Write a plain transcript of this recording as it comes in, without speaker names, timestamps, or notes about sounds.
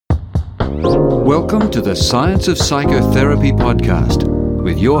Welcome to the Science of Psychotherapy podcast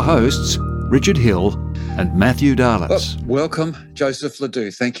with your hosts, Richard Hill and Matthew Darlis. Welcome, Joseph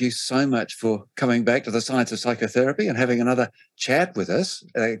LeDoux. Thank you so much for coming back to the Science of Psychotherapy and having another chat with us,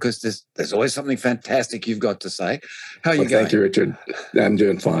 because there's always something fantastic you've got to say. How are you going? Thank you, Richard. I'm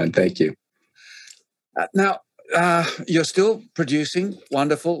doing fine. Thank you. Now, you're still producing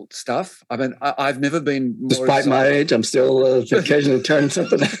wonderful stuff. I mean, I've never been more Despite my age, I'm still occasionally turning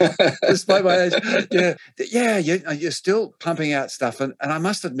something. Despite my age, yeah, you're still pumping out stuff. And I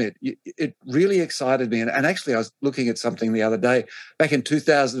must admit, it really excited me. And actually, I was looking at something the other day, back in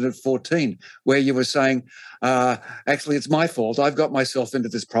 2014, where you were saying, actually, it's my fault. I've got myself into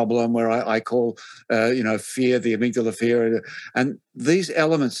this problem where I call, fear, the amygdala fear. And these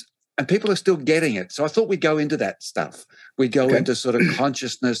elements, and people are still getting it. So I thought we'd go into that stuff. We'd go into sort of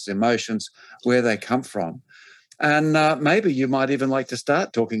consciousness, emotions, where they come from. And maybe you might even like to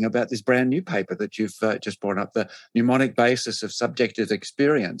start talking about this brand new paper that you've just brought up, the mnemonic basis of subjective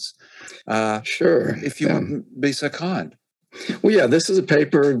experience. Sure. If you wouldn't be so kind. Well, yeah, this is a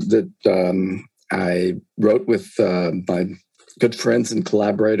paper that I wrote with my good friends and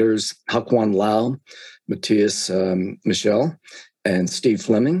collaborators, Hakwon Lau, Matthias Michel, and Steve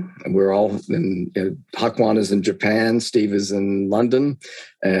Fleming. We're all in, Hakwon is in Japan, Steve is in London,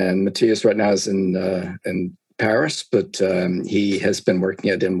 and Matthias right now is in Paris, but he has been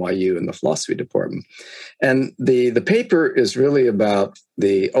working at NYU in the philosophy department. And the paper is really about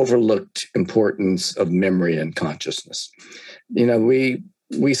the overlooked importance of memory and consciousness. We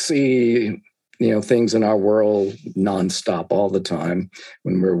see, things in our world nonstop all the time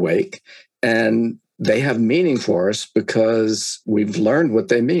when we're awake. And they have meaning for us because we've learned what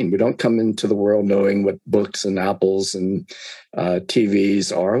they mean. We don't come into the world knowing what books and apples and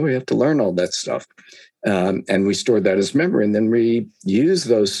TVs are. We have to learn all that stuff. And we store that as memory. And then we use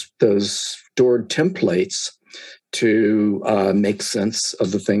those stored templates to make sense of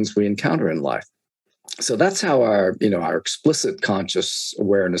the things we encounter in life. So that's how our explicit conscious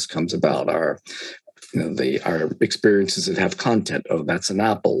awareness comes about. Our experiences that have content. Oh, that's an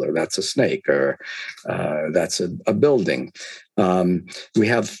apple, or that's a snake, or that's a building. We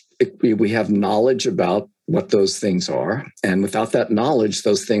have knowledge about what those things are, and without that knowledge,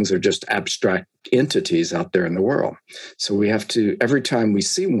 those things are just abstract entities out there in the world. So we have to, every time we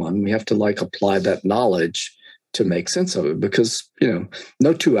see one, we have to apply that knowledge to make sense of it, because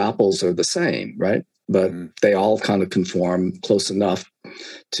no two apples are the same, right? But they all kind of conform close enough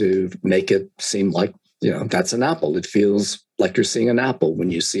to make it seem like, that's an apple. It feels like you're seeing an apple when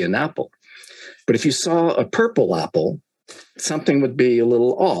you see an apple. But if you saw a purple apple, something would be a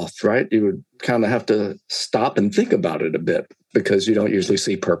little off, right? You would kind of have to stop and think about it a bit, because you don't usually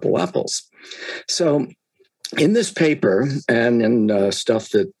see purple apples. So in this paper, and in stuff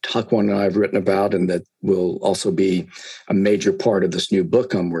that Hakwon and I have written about, and that will also be a major part of this new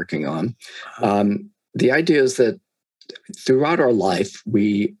book I'm working on, the idea is that throughout our life,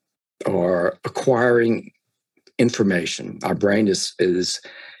 we are acquiring information. Our brain is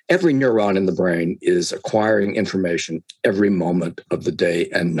every neuron in the brain is acquiring information every moment of the day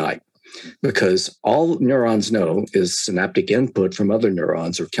and night, because all neurons know is synaptic input from other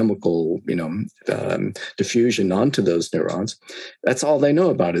neurons, or chemical, diffusion onto those neurons. That's all they know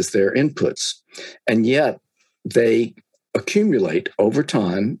about is their inputs. And yet they accumulate over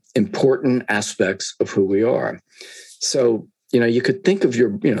time important aspects of who we are. So, you could think of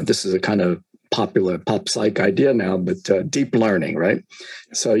this is a kind of popular pop psych idea now, but deep learning, right?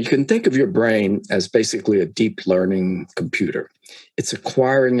 So you can think of your brain as basically a deep learning computer. It's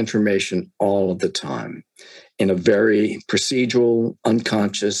acquiring information all of the time in a very procedural,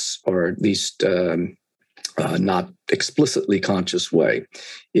 unconscious, or at least not explicitly conscious way.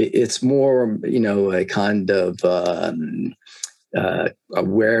 It's more, a kind of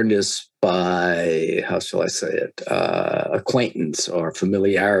awareness by, how shall I say it, acquaintance or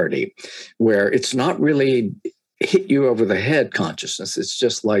familiarity, where it's not really hit you over the head consciousness. It's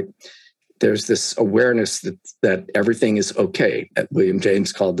just like there's this awareness that everything is okay. William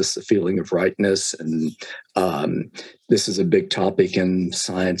James called this the feeling of rightness. And this is a big topic in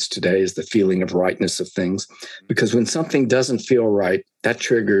science today, is the feeling of rightness of things. Because when something doesn't feel right, that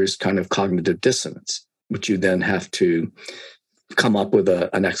triggers kind of cognitive dissonance, which you then have to come up with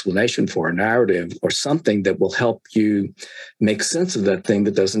an explanation for, a narrative or something that will help you make sense of that thing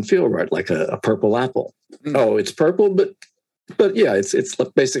that doesn't feel right, like a purple apple. Oh, it's purple, but yeah, it's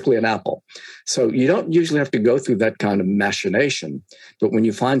basically an apple. So you don't usually have to go through that kind of machination. But when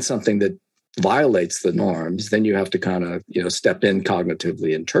you find something that violates the norms, then you have to kind of, step in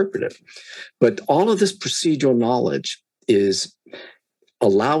cognitively, interpret it. But all of this procedural knowledge is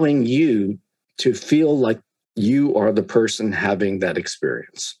allowing you to feel like you are the person having that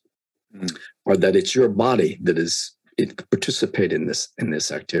experience, or that it's your body that is participate in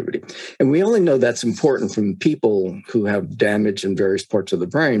this activity. And we only know that's important from people who have damage in various parts of the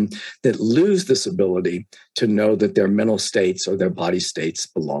brain that lose this ability to know that their mental states or their body states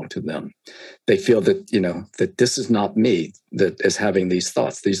belong to them. They feel that, that this is not me that is having these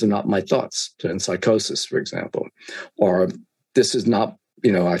thoughts. These are not my thoughts, in psychosis, for example. Or this is not,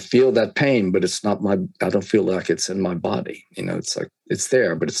 I feel that pain, but it's not I don't feel like it's in my body. It's like it's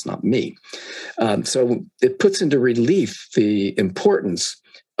there, but it's not me. So it puts into relief the importance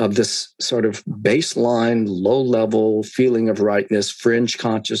of this sort of baseline, low-level feeling of rightness, fringe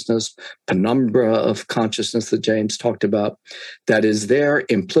consciousness, penumbra of consciousness that James talked about, that is there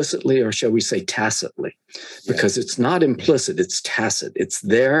implicitly, or shall we say tacitly, because it's not implicit, it's tacit. It's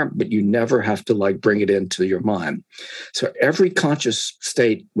there, but you never have to bring it into your mind. So every conscious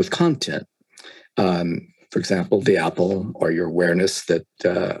state with content, for example, the apple, or your awareness that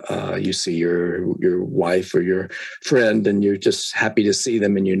you see your wife or your friend and you're just happy to see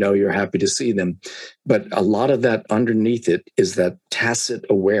them and you're happy to see them. But a lot of that underneath it is that tacit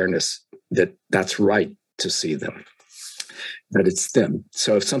awareness that that's right to see them, that it's them.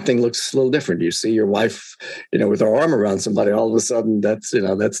 So if something looks a little different, you see your wife, with her arm around somebody, all of a sudden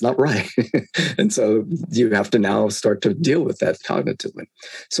that's not right. And so you have to now start to deal with that cognitively.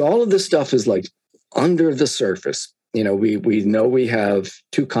 So all of this stuff is under the surface. We know we have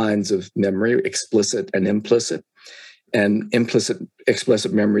two kinds of memory, explicit and implicit. And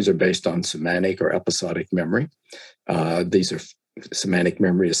explicit memories are based on semantic or episodic memory. These are semantic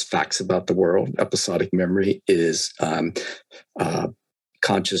memory is facts about the world. Episodic memory is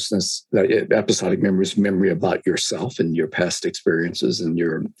consciousness. Episodic memory is memory about yourself and your past experiences and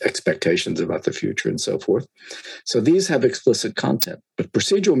your expectations about the future and so forth. So these have explicit content, but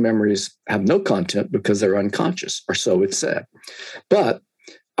procedural memories have no content because they're unconscious, or so it's said. But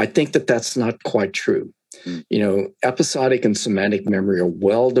I think that that's not quite true. Episodic and semantic memory are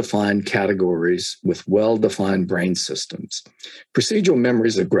well-defined categories with well-defined brain systems. Procedural memory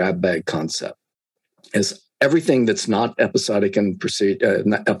is a grab bag concept. As everything that's not episodic and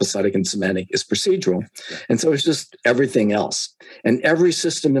semantic is procedural. And so it's just everything else. And every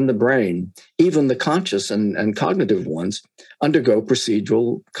system in the brain, even the conscious and cognitive ones, undergo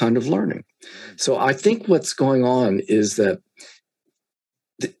procedural kind of learning. So I think what's going on is that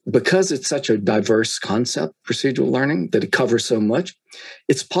because it's such a diverse concept, procedural learning, that it covers so much,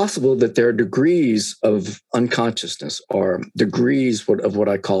 it's possible that there are degrees of unconsciousness or degrees of what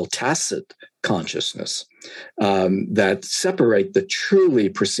I call tacit consciousness that separate the truly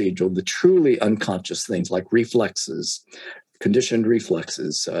procedural, the truly unconscious things like reflexes, conditioned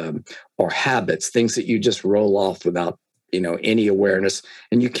reflexes, or habits, things that you just roll off without any awareness,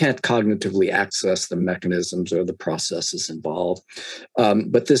 and you can't cognitively access the mechanisms or the processes involved.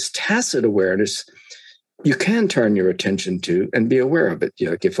 But this tacit awareness, you can turn your attention to and be aware of it.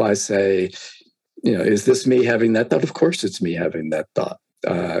 If I say, is this me having that thought? Of course it's me having that thought.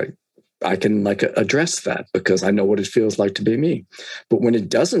 I can address that because I know what it feels like to be me. But when it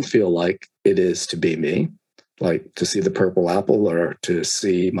doesn't feel like it is to be me, like to see the purple apple or to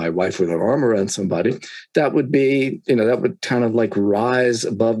see my wife with her arm around somebody, that would be, that would kind of rise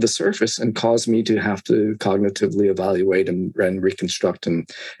above the surface and cause me to have to cognitively evaluate and reconstruct and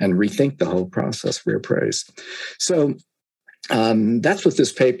rethink the whole process, reappraise. So that's what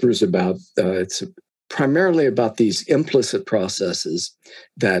this paper is about. It's primarily about these implicit processes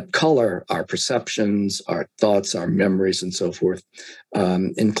that color our perceptions, our thoughts, our memories, and so forth,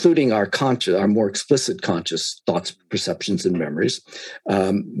 including our more explicit conscious thoughts, perceptions, and memories.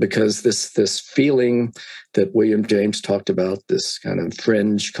 Because this feeling that William James talked about, this kind of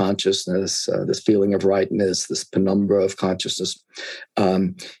fringe consciousness, this feeling of rightness, this penumbra of consciousness,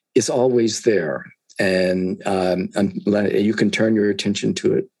 is always there. And you can turn your attention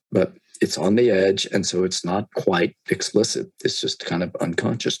to it, but it's on the edge, and so it's not quite explicit. It's just kind of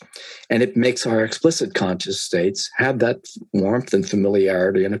unconscious. And it makes our explicit conscious states have that warmth and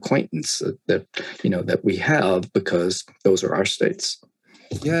familiarity and acquaintance that we have because those are our states.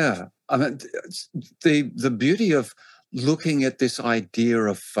 Yeah. I mean, the beauty of looking at this idea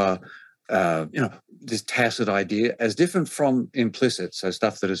of, this tacit idea as different from implicit, so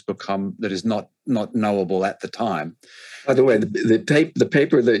stuff that is not knowable at the time. By the way, the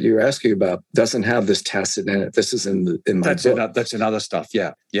paper that you're asking about doesn't have this tacit in it. This is in my book. That's another stuff.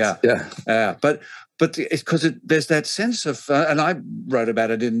 Yeah. But but it's because there's that sense of, and I wrote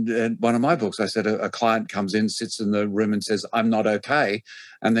about it in one of my books. I said a client comes in, sits in the room and says, I'm not okay.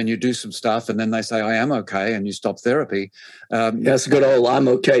 And then you do some stuff and then they say, I am okay. And you stop therapy. That's good old, I'm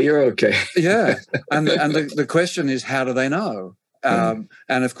okay, you're okay. Yeah. And the question is, how do they know? And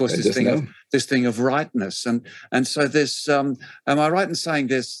of course, this thing of rightness, and so there's. Am I right in saying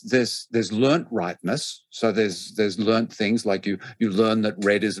there's learnt rightness? So there's learnt things like you learn that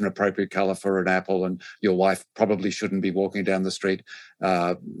red is an appropriate color for an apple, and your wife probably shouldn't be walking down the street,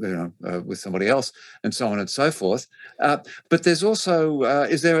 with somebody else, and so on and so forth. But there's also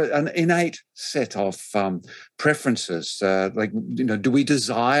is there an innate set of preferences? Do we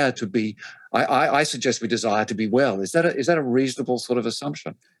desire to be? I suggest we desire to be well. Is that a reasonable sort of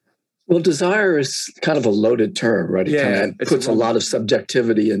assumption? Well, desire is kind of a loaded term, right? It kind of puts a lot of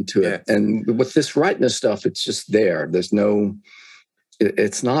subjectivity into it. And with this rightness stuff, it's just there. There's no,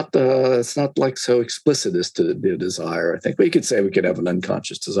 it's not like so explicit as to be a desire. I think we could say we could have an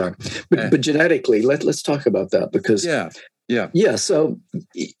unconscious desire, but genetically, let's talk about that because So,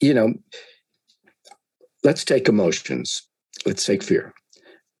 let's take emotions. Let's take fear.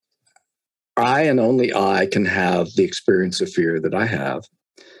 I and only I can have the experience of fear that I have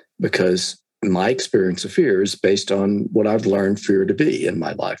because my experience of fear is based on what I've learned fear to be in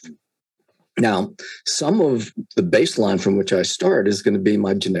my life. Now, some of the baseline from which I start is going to be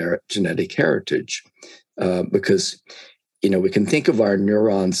my genetic heritage because, we can think of our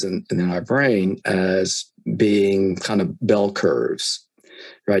neurons in our brain as being kind of bell curves,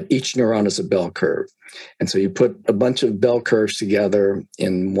 right? Each neuron is a bell curve. And so you put a bunch of bell curves together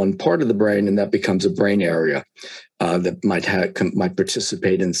in one part of the brain, and that becomes a brain area that might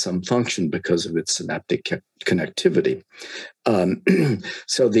participate in some function because of its synaptic connectivity.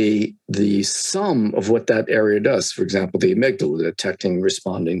 So the sum of what that area does, for example, the amygdala detecting,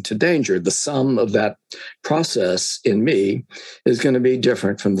 responding to danger, the sum of that process in me is going to be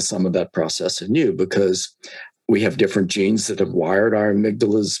different from the sum of that process in you because we have different genes that have wired our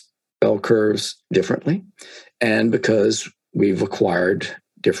amygdala's bell curves differently, and because we've acquired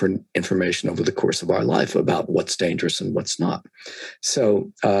different information over the course of our life about what's dangerous and what's not.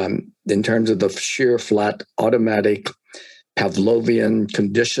 So in terms of the sheer, flat, automatic, Pavlovian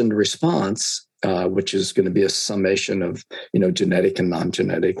conditioned response, which is going to be a summation of, genetic and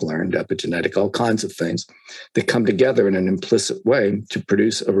non-genetic, learned, epigenetic, all kinds of things that come together in an implicit way to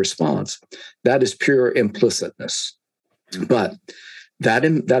produce a response. That is pure implicitness. But that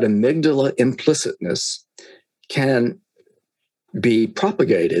amygdala implicitness can be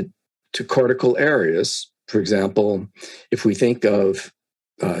propagated to cortical areas. For example, if we think of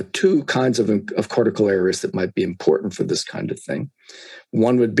two kinds of cortical areas that might be important for this kind of thing,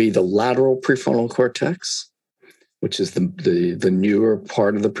 one would be the lateral prefrontal cortex, which is the newer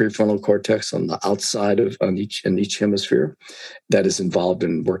part of the prefrontal cortex on the outside in each hemisphere, that is involved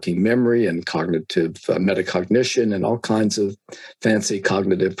in working memory and cognitive metacognition and all kinds of fancy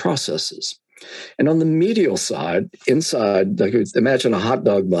cognitive processes. And on the medial side, inside, like imagine a hot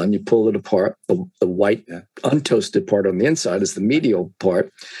dog bun, you pull it apart. The white, untoasted part on the inside is the medial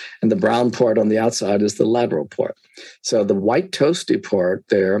part, and the brown part on the outside is the lateral part. So the white toasty part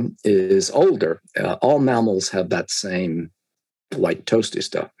there is older. All mammals have that same white toasty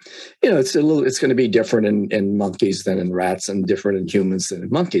stuff. It's going to be different in monkeys than in rats and different in humans than in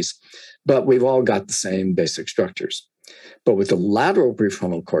monkeys, but we've all got the same basic structures. But with the lateral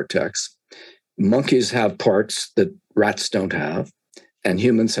prefrontal cortex, monkeys have parts that rats don't have, and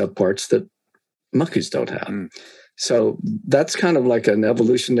humans have parts that monkeys don't have. So that's kind of like an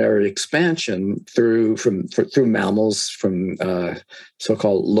evolutionary expansion through mammals, from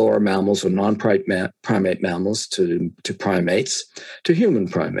so-called lower mammals or non-primate mammals to primates to human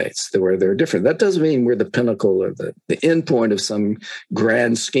primates, where they're different. That doesn't mean we're the pinnacle or the end point of some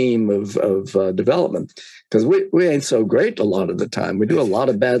grand scheme of development, because we ain't so great a lot of the time. We do a lot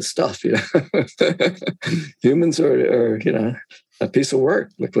of bad stuff. Humans are a piece of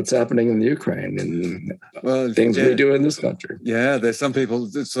work. Look what's happening in the Ukraine and things we do in this country. Yeah, there's some people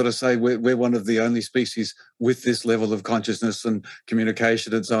that sort of say we're one of the only species with this level of consciousness and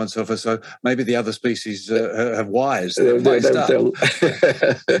communication and so on and so forth. So maybe the other species have wires.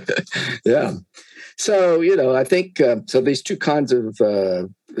 Yeah. So, I think, so these two kinds of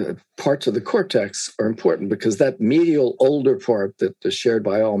parts of the cortex are important because that medial older part that is shared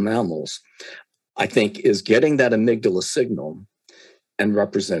by all mammals, I think, is getting that amygdala signal and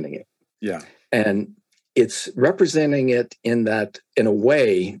representing it. Yeah. And it's representing it in a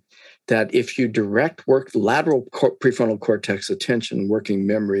way that if you direct lateral prefrontal cortex attention, working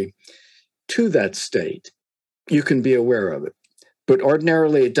memory to that state, you can be aware of it. but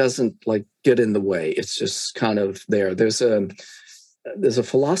ordinarily it doesn't like get in the way. It's just kind of there. There's a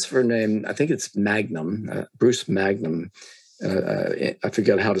philosopher named, I think it's Magnum, Bruce Magnum. I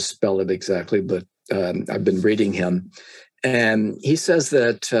forget how to spell it exactly, but I've been reading him, and he says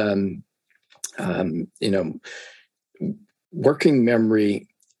that working memory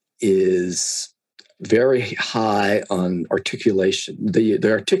is very high on articulation.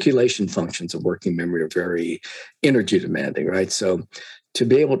 The articulation functions of working memory are very energy demanding, right? So to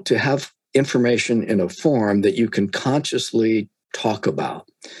be able to have information in a form that you can consciously talk about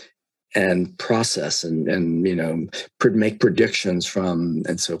and process and make predictions from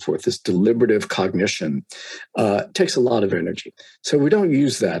and so forth, this deliberative cognition takes a lot of energy. So we don't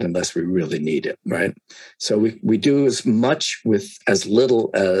use that unless we really need it, right? So we do as much with as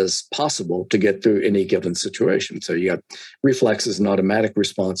little as possible to get through any given situation. So you got reflexes and automatic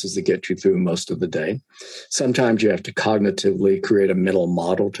responses that get you through most of the day. Sometimes you have to cognitively create a mental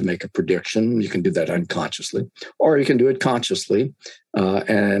model to make a prediction. You can do that unconsciously, or you can do it consciously. Why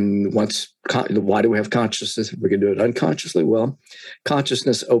do we have consciousness if we can do it unconsciously? Well,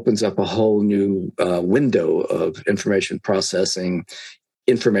 consciousness opens up a whole new window of information processing,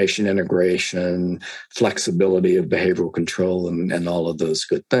 information integration, flexibility of behavioral control, and all of those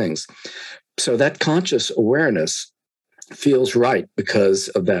good things. So that conscious awareness feels right because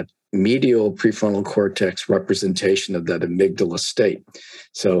of that medial prefrontal cortex representation of that amygdala state.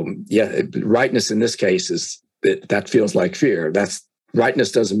 So yeah, rightness in this case that feels like fear.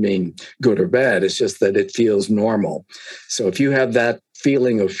 Rightness doesn't mean good or bad. It's just that it feels normal. So if you have that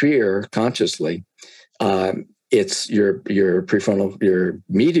feeling of fear consciously, it's your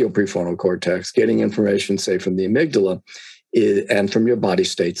medial prefrontal cortex getting information, say, from the amygdala and from your body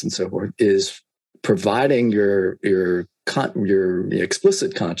states and so forth, is providing your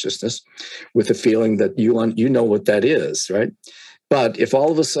explicit consciousness with a feeling that you know what that is, right? But if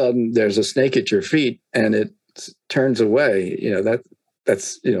all of a sudden there's a snake at your feet and it turns away,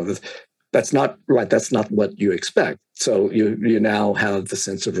 that's not right. That's not what you expect. So you now have the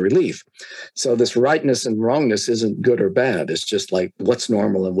sense of relief. So this rightness and wrongness isn't good or bad. It's just like what's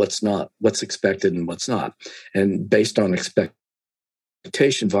normal and what's not, what's expected and what's not. And based on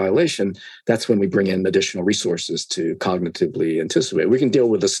expectation violation, that's when we bring in additional resources to cognitively anticipate. We can deal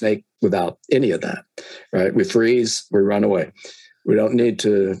with a snake without any of that, right? We freeze, we run away. We don't need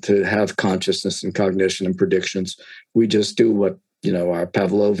to have consciousness and cognition and predictions. We just do what our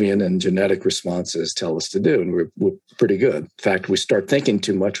Pavlovian and genetic responses tell us to do, and we're pretty good. In fact, we start thinking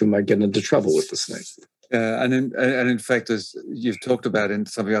too much, we might get into trouble with the snake. And in fact, as you've talked about in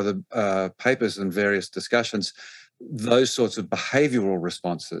some of the other papers and various discussions, those sorts of behavioural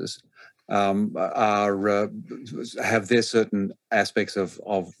responses have their certain aspects of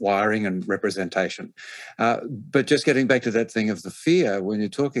wiring and representation. But just getting back to that thing of the fear, when you're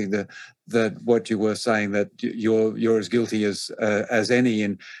talking that what you were saying, that you're as guilty as any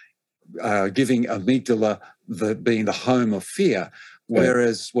in giving amygdala being the home of fear.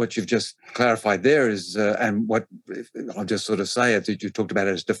 Whereas what you've just clarified there is, and what I'll just sort of say it, that you talked about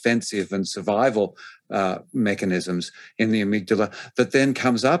it as defensive and survival mechanisms in the amygdala that then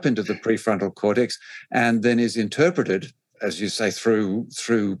comes up into the prefrontal cortex and then is interpreted, as you say,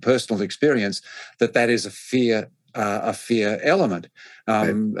 through personal experience, that is a fear element.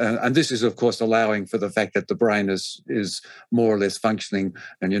 And this is, of course, allowing for the fact that the brain is more or less functioning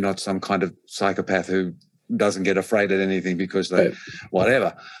and you're not some kind of psychopath who doesn't get afraid at anything because they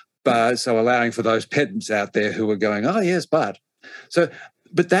whatever. But so allowing for those pedants out there who are going, oh yes, but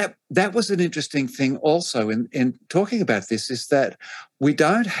that was an interesting thing also in talking about this, is that we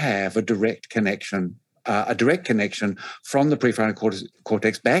don't have a direct connection from the prefrontal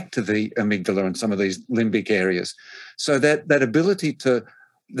cortex back to the amygdala and some of these limbic areas. So that ability to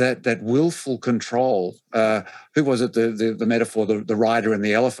that willful control. Who was it? The metaphor, the rider and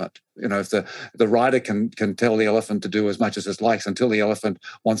the elephant. If the rider can tell the elephant to do as much as it likes until the elephant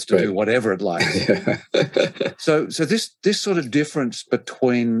wants to do whatever it likes. So this sort of difference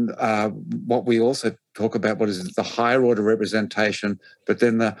between what we also talk about, what is it, the higher order representation, but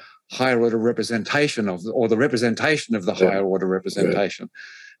then the higher order representation the representation of the higher order representation.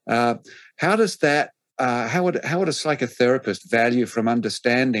 How does that? How would a psychotherapist value from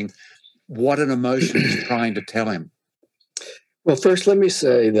understanding what an emotion is trying to tell him? Well, first, let me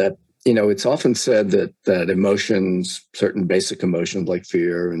say that, it's often said that emotions, certain basic emotions like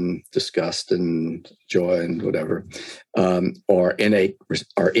fear and disgust and joy and whatever, are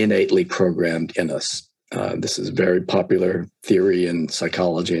innately programmed in us. This is a very popular theory in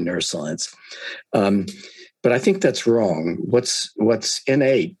psychology and neuroscience. But I think that's wrong. What's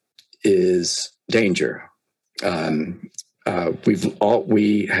innate is danger.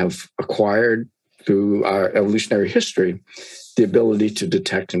 we have acquired through our evolutionary history the ability to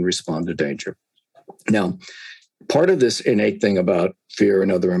detect and respond to danger. Now, part of this innate thing about fear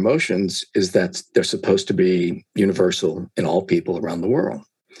and other emotions is that they're supposed to be universal in all people around the world,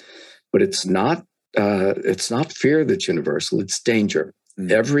 but it's not. It's not fear that's universal; it's danger.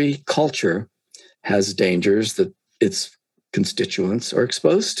 Every culture has dangers that its constituents are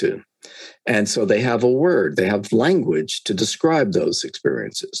exposed to, and so they have a word, they have language to describe those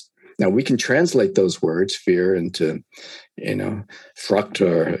experiences. Now we can translate those words, fear, into, Frucht,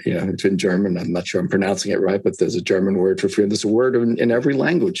 or, it's in German. I'm not sure I'm pronouncing it right, but there's a German word for fear. There's a word in every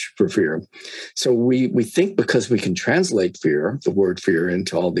language for fear. So we think because we can translate fear, the word fear,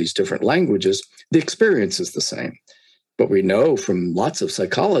 into all these different languages, the experience is the same. But we know from lots of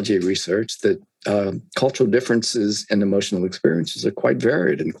psychology research that cultural differences in emotional experiences are quite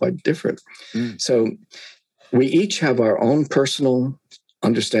varied and quite different. So we each have our own personal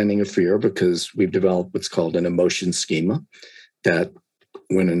understanding of fear because we've developed what's called an emotion schema, that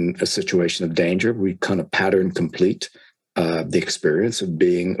when in a situation of danger, we kind of pattern complete the experience of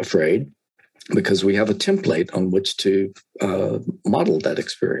being afraid because we have a template on which to model that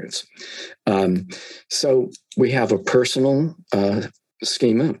experience. So we have a personal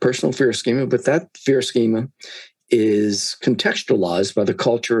schema, personal fear schema, but that fear schema is contextualized by the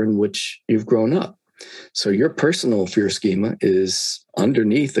culture in which you've grown up. So your personal fear schema is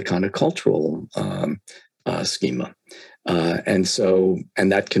underneath the kind of cultural schema. And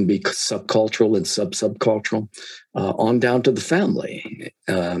that can be subcultural and subcultural on down to the family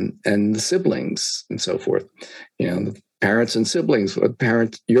and the siblings and so forth. The parents and siblings,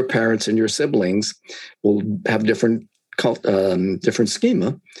 your parents and your siblings will have different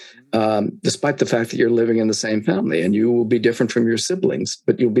schema, despite the fact that you're living in the same family, and you will be different from your siblings,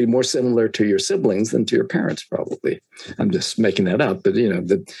 but you'll be more similar to your siblings than to your parents, probably. I'm just making that up, but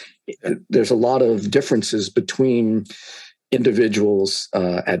there's a lot of differences between individuals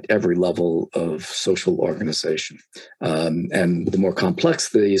at every level of social organization. And the more complex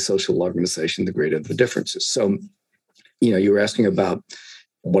the social organization, the greater the differences. So, you were asking about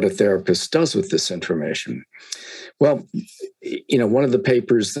what a therapist does with this information. Well, one of the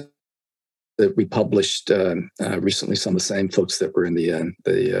papers that we published recently, some of the same folks that were in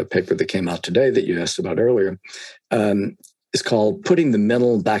the paper that came out today that you asked about earlier, is called "Putting the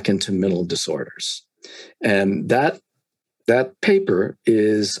Mental Back into Mental Disorders," and that paper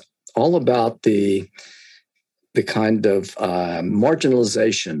is all about the kind of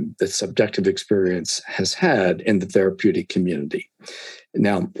marginalization that subjective experience has had in the therapeutic community.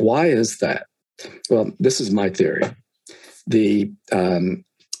 Now, why is that? Well, this is my theory.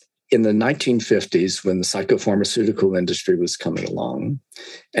 In the 1950s, when the psychopharmaceutical industry was coming along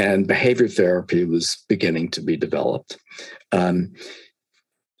and behavior therapy was beginning to be developed, the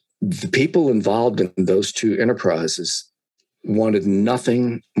people involved in those two enterprises wanted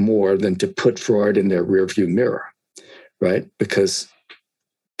nothing more than to put Freud in their rearview mirror, right? Because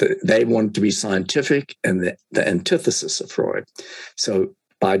they wanted to be scientific and the antithesis of Freud. So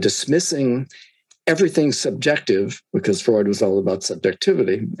by dismissing everything subjective, because Freud was all about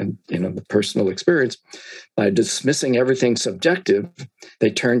subjectivity and the personal experience, by dismissing everything subjective,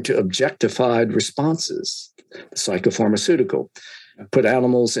 they turned to objectified responses, psychopharmaceutical, put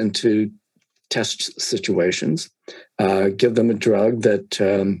animals into test situations, give them a drug that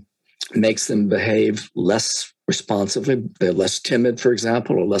makes them behave less responsively. They're less timid, for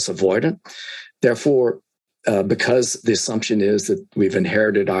example, or less avoidant. Therefore, because the assumption is that we've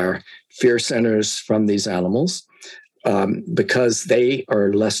inherited our fear centers from these animals, because they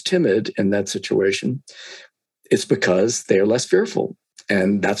are less timid in that situation, it's because they are less fearful.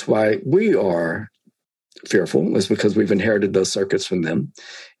 And that's why we are fearful, is because we've inherited those circuits from them.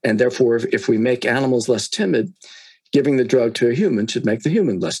 And therefore, if we make animals less timid, giving the drug to a human should make the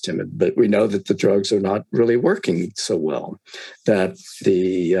human less timid. But we know that the drugs are not really working so well. That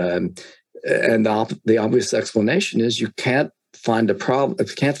the obvious explanation is you can't find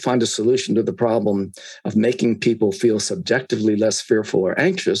a solution to the problem of making people feel subjectively less fearful or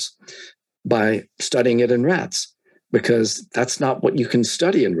anxious by studying it in rats, because that's not what you can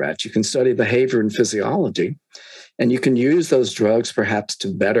study in rats. You can study behavior and physiology, and you can use those drugs perhaps to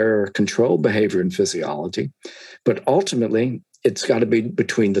better control behavior and physiology. But ultimately, it's got to be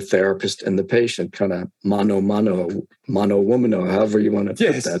between the therapist and the patient, kind of mano womano, however you want to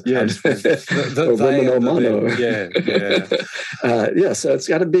put that. Yes, or womano mano. Yeah. So it's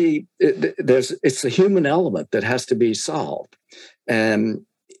got to be. It's the human element that has to be solved, and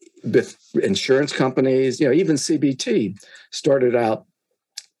with insurance companies, even CBT started out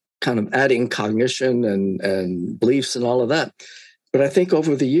kind of adding cognition and beliefs and all of that. But I think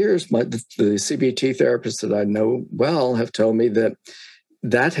over the years, the CBT therapists that I know well have told me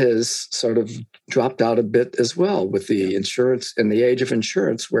that has sort of dropped out a bit as well with the insurance and the age of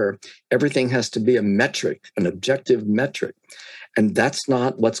insurance, where everything has to be a metric, an objective metric. And that's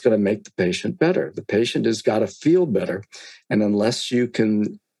not what's going to make the patient better. The patient has got to feel better. And unless you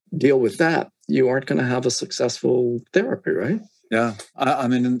can deal with that, you aren't going to have a successful therapy, right? Yeah. I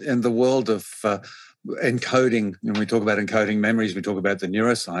mean, in the world of encoding, when we talk about encoding memories, we talk about the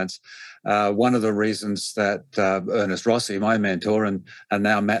neuroscience. One of the reasons that Ernest Rossi, my mentor, and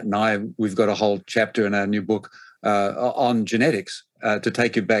now Matt and I, we've got a whole chapter in our new book on genetics to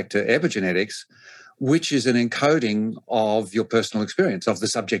take you back to epigenetics, which is an encoding of your personal experience, of the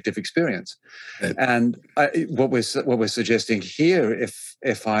subjective experience. Right. And what we're suggesting here,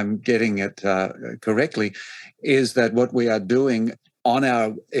 if I'm getting it correctly, is that what we are doing on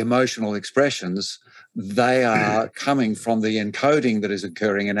our emotional expressions, they are coming from the encoding that is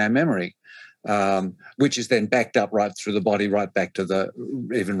occurring in our memory, which is then backed up right through the body, right back to the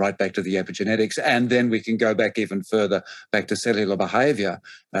epigenetics. And then we can go back even further, back to cellular behavior.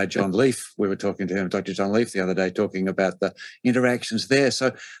 John Leaf, we were talking to him, Dr. John Leaf the other day, talking about the interactions there.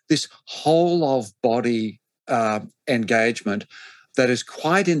 So this whole of body engagement that is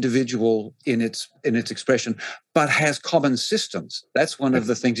quite individual in its expression, but has common systems. That's one of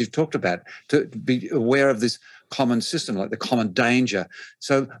the things you've talked about, to be aware of this common system, like the common danger.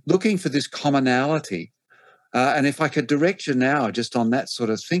 So looking for this commonality. And if I could direct you now just on that sort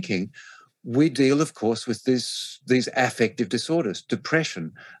of thinking, we deal, of course, with these affective disorders,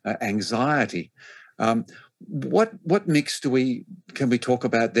 depression, anxiety. What mix can we talk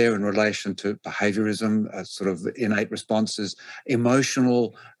about there in relation to behaviorism, sort of innate responses,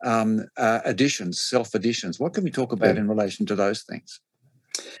 emotional additions, self-additions? What can we talk about in relation to those things?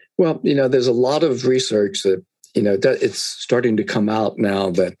 Well, there's a lot of research that, that it's starting to come out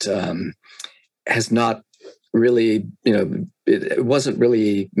now that has not really, it wasn't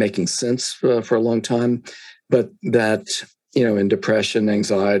really making sense for a long time, but that, in depression,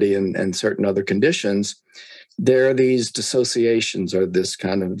 anxiety, and certain other conditions, there are these dissociations or this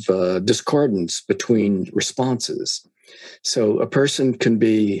kind of discordance between responses. So a person can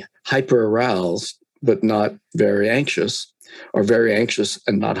be hyper-aroused but not very anxious, or very anxious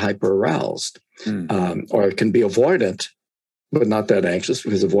and not hyper-aroused. Or it can be avoidant but not that anxious,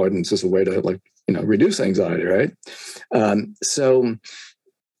 because avoidance is a way to reduce anxiety, right? So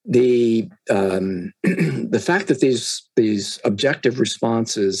the fact that these objective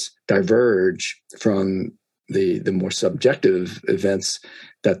responses diverge from the more subjective events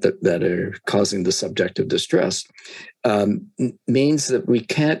that are causing the subjective distress means that we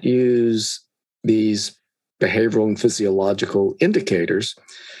can't use these behavioral and physiological indicators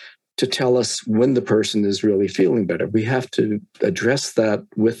to tell us when the person is really feeling better. We have to address that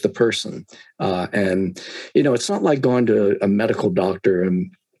with the person. And it's not like going to a medical doctor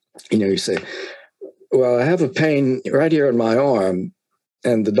and, you say, well, I have a pain right here in my arm.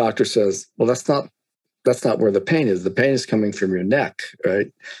 And the doctor says, well, that's not where the pain is. The pain is coming from your neck,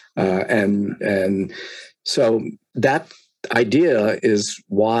 right? And so that idea is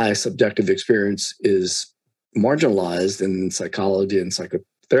why subjective experience is marginalized in psychology and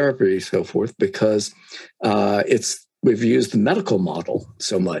psychotherapy, so forth, because we've used the medical model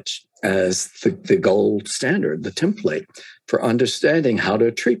so much as the gold standard, the template for understanding how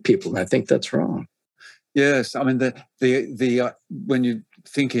to treat people. And I think that's wrong. Yes, I mean the when you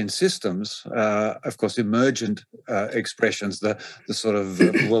think in systems, of course, emergent expressions, the sort of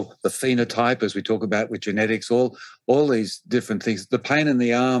the phenotype, as we talk about with genetics, all these different things. The pain in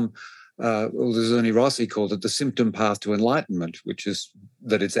the arm, Zerni Rossi called it the symptom path to enlightenment, which is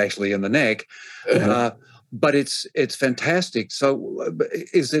that it's actually in the neck. But it's fantastic. So,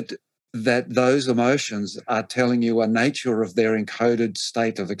 is it that those emotions are telling you a nature of their encoded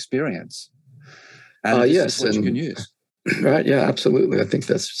state of experience? And yes, is what you can use. Right. Yeah, absolutely. I think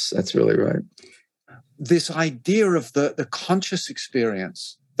that's really right. This idea of the conscious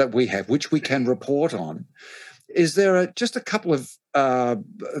experience that we have, which we can report on, is there just a couple of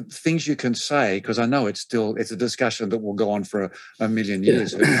things you can say? Because I know it's a discussion that will go on for a million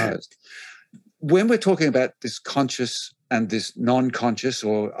years. Who knows? When we're talking about this conscious and this non-conscious,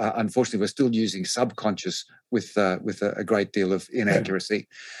 or unfortunately, we're still using subconscious with a great deal of inaccuracy.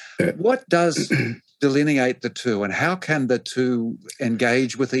 What does delineate the two, and how can the two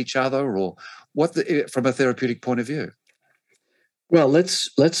engage with each other, or from a therapeutic point of view? Well, let's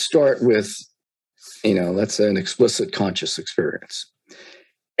start with, let's say an explicit conscious experience.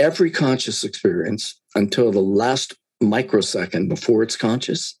 Every conscious experience, until the last microsecond before it's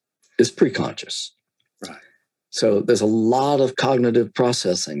conscious, is preconscious. Right. So there's a lot of cognitive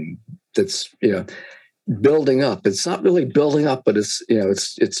processing that's, building up. It's not really building up, but it's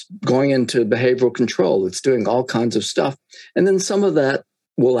going into behavioral control. It's doing all kinds of stuff. And then some of that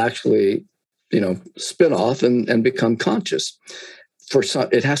will actually, spin off and become conscious. For some,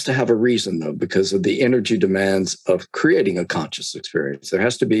 it has to have a reason, though, because of the energy demands of creating a conscious experience. There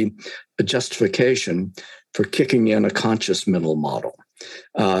has to be a justification for kicking in a conscious mental model.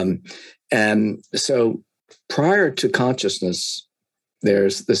 And so prior to consciousness,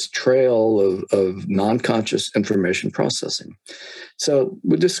 there's this trail of non-conscious information processing. So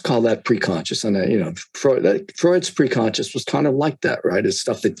we just call that preconscious. And, Freud's preconscious was kind of like that, right? It's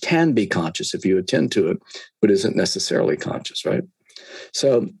stuff that can be conscious if you attend to it, but isn't necessarily conscious, right?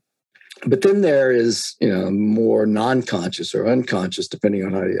 So, but then there is, more non-conscious or unconscious, depending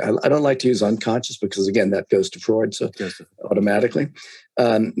on how I don't like to use unconscious because, again, that goes to Freud so automatically.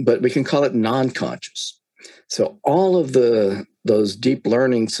 But we can call it non-conscious. So all of those deep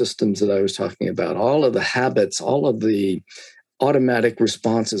learning systems that I was talking about, all of the habits, all of the automatic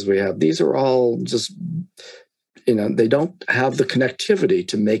responses we have, these are all just, they don't have the connectivity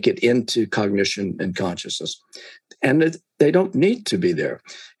to make it into cognition and consciousness. And they don't need to be there.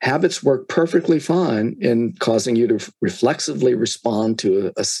 Habits work perfectly fine in causing you to reflexively respond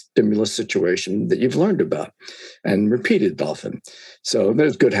to a stimulus situation that you've learned about and repeated often. So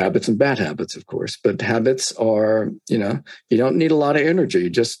there's good habits and bad habits, of course, but habits are, you don't need a lot of energy.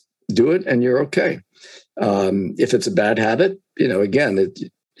 Just do it and you're okay. If it's a bad habit, again,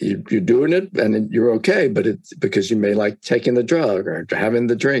 you're doing it and you're okay, but it's because you may like taking the drug or having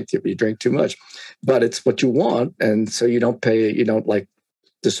the drink if you drink too much, but it's what you want. And so you don't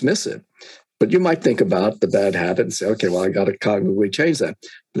dismiss it, but you might think about the bad habit and say, okay, well, I got to cognitively change that.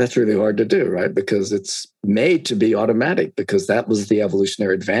 But that's really hard to do, right? Because it's made to be automatic because that was the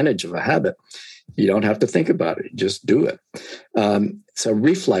evolutionary advantage of a habit. You don't have to think about it. You just do it. So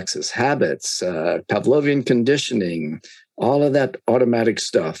reflexes, habits, Pavlovian conditioning, all of that automatic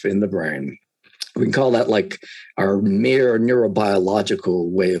stuff in the brain. We can call that like our mere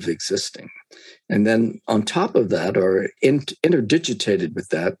neurobiological way of existing. And then on top of that, or interdigitated with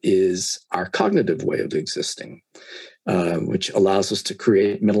that, is our cognitive way of existing, which allows us to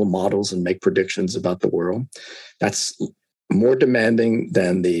create mental models and make predictions about the world. That's more demanding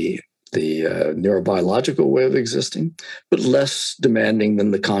than the neurobiological way of existing, but less demanding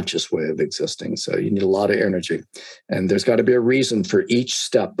than the conscious way of existing. So you need a lot of energy. And there's got to be a reason for each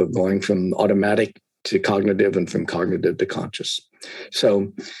step of going from automatic to cognitive and from cognitive to conscious.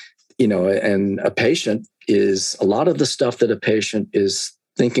 So, and a patient is a lot of the stuff that a patient is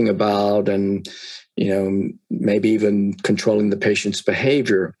thinking about and, maybe even controlling the patient's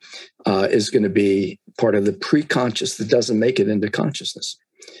behavior is going to be part of the preconscious that doesn't make it into consciousness.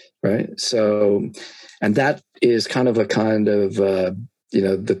 Right. So, and that is the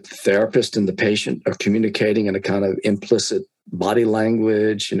therapist and the patient are communicating in a kind of implicit body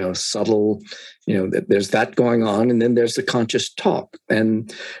language, subtle, there's that going on. And then there's the conscious talk.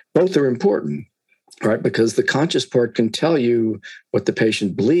 And both are important, right? Because the conscious part can tell you what the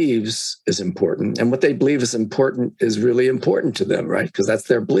patient believes is important. And what they believe is important is really important to them, right? Because that's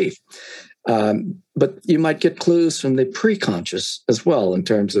their belief. But you might get clues from the preconscious as well in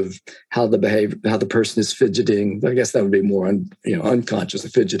terms of how the person is fidgeting. I guess that would be more unconscious, the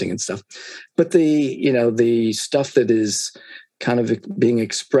fidgeting and stuff. But the stuff that is kind of being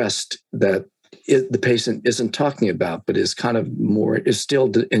expressed that the patient isn't talking about, but is kind of is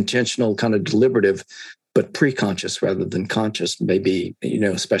still intentional, kind of deliberative, but preconscious rather than conscious, may be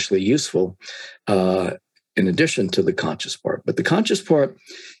especially useful in addition to the conscious part. But the conscious part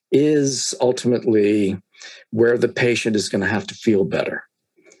is ultimately where the patient is going to have to feel better,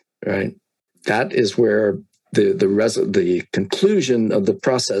 right? That is where the conclusion of the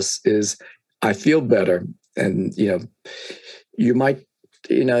process is, I feel better. And, you might,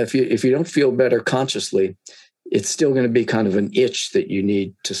 if you don't feel better consciously, it's still going to be kind of an itch that you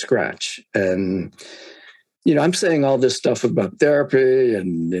need to scratch. And, I'm saying all this stuff about therapy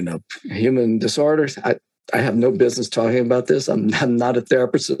and, human disorders. I have no business talking about this. I'm not a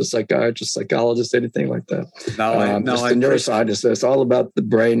therapist, a psychiatrist, psychologist, anything like that. Just a neuroscientist. It's all about the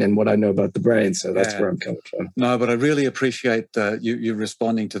brain and what I know about the brain. So that's where I'm coming from. No, but I really appreciate you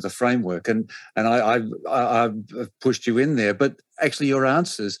responding to the framework, and I've pushed you in there. But actually, your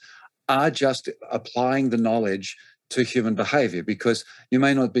answers are just applying the knowledge to human behavior, because you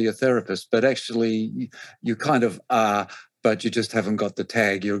may not be a therapist, but actually you kind of are. But you just haven't got the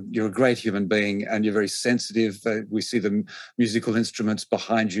tag. You're a great human being, and you're very sensitive. We see the musical instruments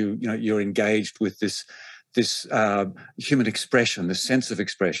behind you. You're engaged with this this human expression, this sense of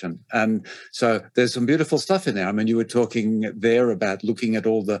expression. And so there's some beautiful stuff in there. I mean, you were talking there about looking at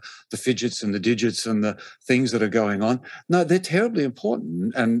all the fidgets and the digits and the things that are going on. No, they're terribly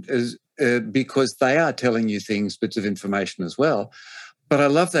important, and because they are telling you things, bits of information as well. But I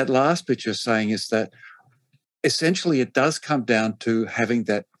love that last bit you're saying, is that essentially it does come down to having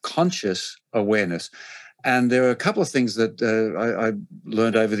that conscious awareness. And there are a couple of things that I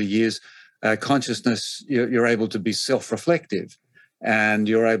learned over the years. Consciousness, you're able to be self-reflective and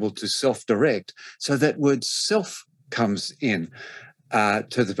you're able to self-direct. So that word self comes in to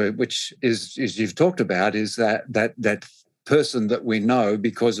the, which is, as you've talked about, is that person that we know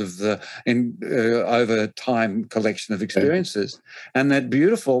because of the over time collection of experiences. And that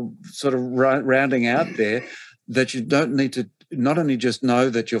beautiful sort of rounding out there, that you don't need to not only just know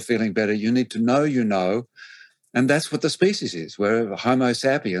that you're feeling better, you need to know you know. And that's what the species is. We're Homo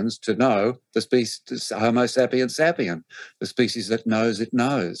sapiens to know, the species Homo sapiens sapien, the species that knows it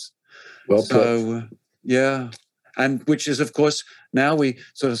knows. Well so, put. Yeah. And which is, of course, now we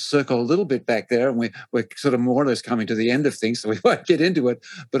sort of circle a little bit back there, and we're sort of more or less coming to the end of things, so we won't get into it.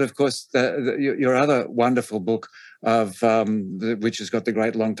 But of course, your other wonderful book of which has got the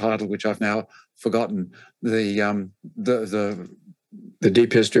great long title, which I've now forgotten, The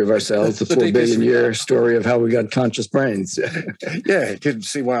Deep History of Ourselves, the 4 billion year story of how we got conscious brains. Yeah, you can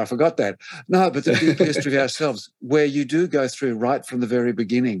see why I forgot that. No, but the Deep History of Ourselves, where you do go through right from the very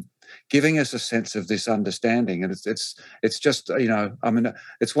beginning, giving us a sense of this understanding. And it's just, I mean,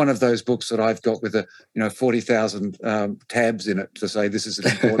 it's one of those books that I've got with 40,000 tabs in it to say this is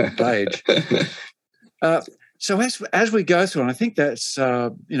an important page. So as we go through, and I think that's,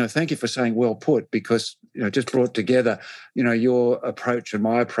 thank you for saying well put, because, just brought together, your approach and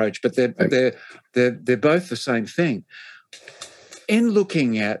my approach, but they're both the same thing. In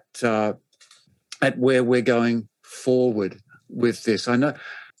looking at where we're going forward with this, I know,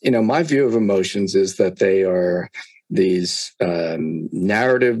 my view of emotions is that they are these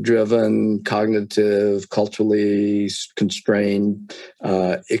narrative-driven, cognitive, culturally constrained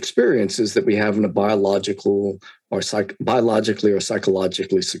experiences that we have in a biologically or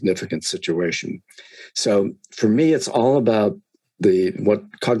psychologically significant situation. So for me, it's all about what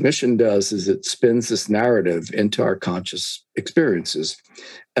cognition does is it spins this narrative into our conscious experiences.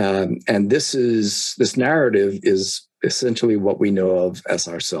 And this narrative is essentially what we know of as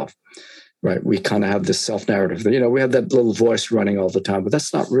ourself. Right, we kind of have this self-narrative. We have that little voice running all the time, but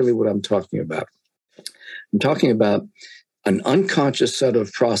that's not really what I'm talking about. I'm talking about an unconscious set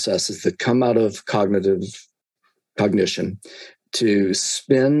of processes that come out of cognition to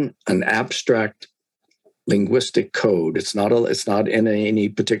spin an abstract linguistic code. It's not in any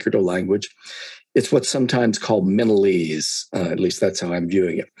particular language. It's what's sometimes called mentalese, at least that's how I'm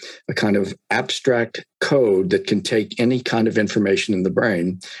viewing it, a kind of abstract code that can take any kind of information in the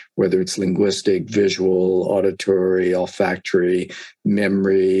brain, whether it's linguistic, visual, auditory, olfactory,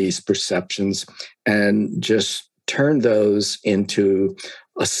 memories, perceptions, and just turn those into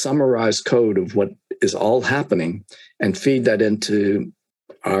a summarized code of what is all happening and feed that into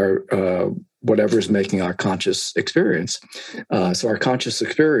our whatever is making our conscious experience. So our conscious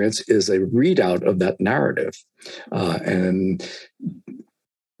experience is a readout of that narrative. And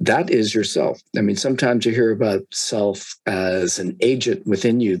that is yourself. I mean, sometimes you hear about self as an agent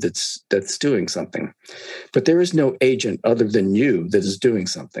within you that's doing something. But there is no agent other than you that is doing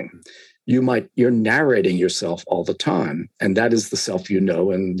something. You're narrating yourself all the time. And that is the self you know,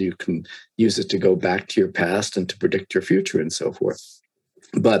 and you can use it to go back to your past and to predict your future and so forth.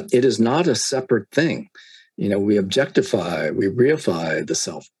 But it is not a separate thing. We objectify, we reify the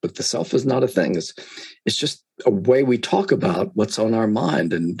self, but the self is not a thing. It's just a way we talk about what's on our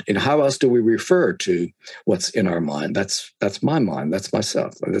mind, and how else do we refer to what's in our mind? That's my mind. That's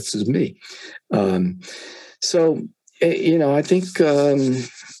myself. This is me. So I think a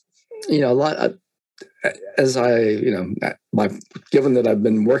lot. Given that I've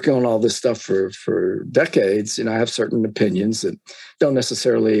been working on all this stuff for decades, I have certain opinions that don't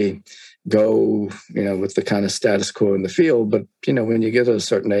necessarily go, with the kind of status quo in the field. But, when you get to a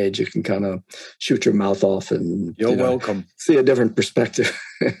certain age, you can kind of shoot your mouth off and you're welcome. See a different perspective.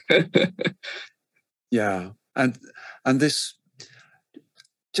 Yeah. And this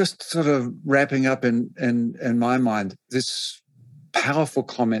just sort of wrapping up in my mind, this powerful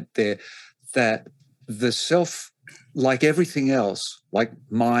comment there that the self, like everything else, like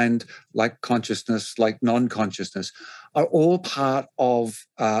mind, like consciousness, like non-consciousness, are all part of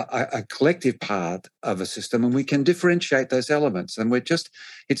a collective part of a system, and we can differentiate those elements. And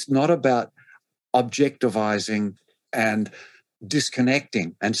it's not about objectivizing and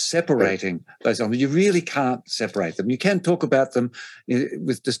disconnecting and separating those elements. You really can't separate them. You can talk about them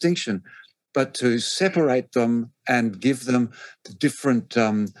with distinction, but to separate them and give them different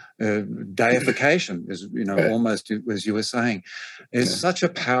deification, as almost as you were saying, is such a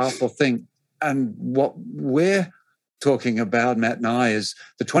powerful thing. And what we're talking about, Matt and I, is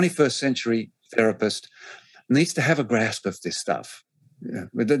the 21st century therapist needs to have a grasp of this stuff.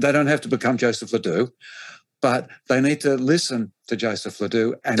 They don't have to become Joseph LeDoux, but they need to listen to Joseph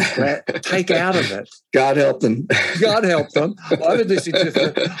LeDoux and take out of it. God help them. God help them. I've been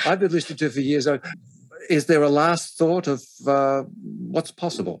listening to for years. Is there a last thought of what's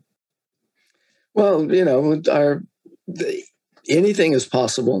possible? Well, anything is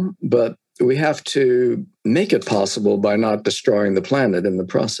possible, but we have to make it possible by not destroying the planet in the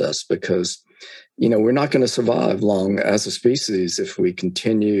process, because we're not going to survive long as a species if we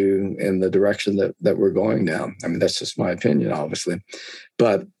continue in the direction that we're going down. I mean, that's just my opinion, obviously.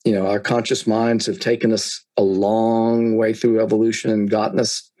 But, our conscious minds have taken us a long way through evolution and gotten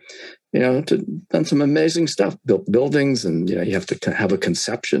us, done some amazing stuff, built buildings, and, you have to have a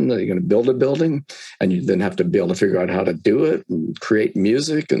conception that you're going to build a building, and you then have to be able to figure out how to do it and create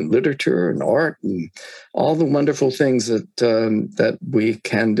music and literature and art and all the wonderful things that we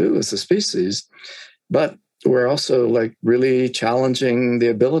can do as a species. But we're also really challenging the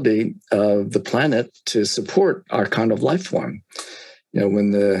ability of the planet to support our kind of life form.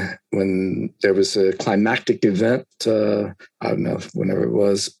 When there was a climactic event, I don't know, whenever it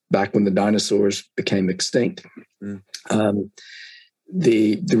was, back when the dinosaurs became extinct, the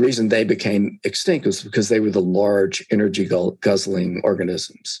reason they became extinct was because they were the large energy guzzling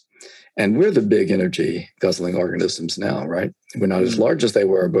organisms. And we're the big energy guzzling organisms now, right? We're not as large as they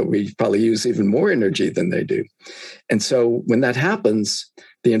were, but we probably use even more energy than they do. And so when that happens,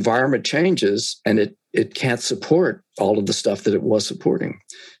 the environment changes and it can't support all of the stuff that it was supporting.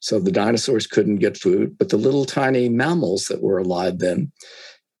 So the dinosaurs couldn't get food, but the little tiny mammals that were alive then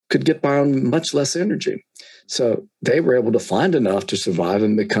could get by on much less energy. So they were able to find enough to survive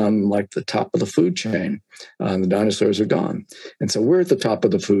and become like the top of the food chain. The dinosaurs are gone. And so we're at the top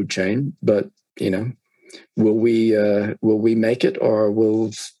of the food chain, but, will we make it, or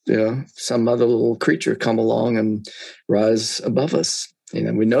will, some other little creature come along and rise above us?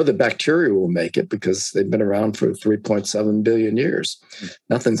 We know the bacteria will make it because they've been around for 3.7 billion years.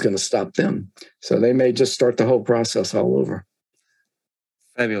 Nothing's going to stop them. So they may just start the whole process all over.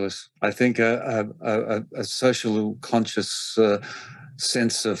 Fabulous. I think a social conscious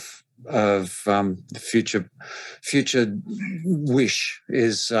sense of future wish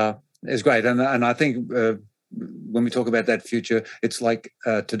is great, and I think when we talk about that future, it's like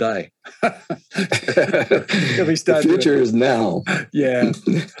today. The future is now. Yeah.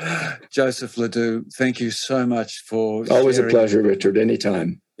 Joseph LeDoux, thank you so much for always sharing. A pleasure, Richard.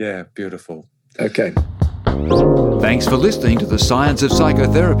 Anytime. Yeah, beautiful. Okay. Thanks for listening to the Science of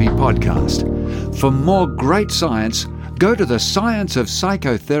Psychotherapy podcast. For more great science, go to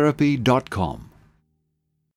thescienceofpsychotherapy.com.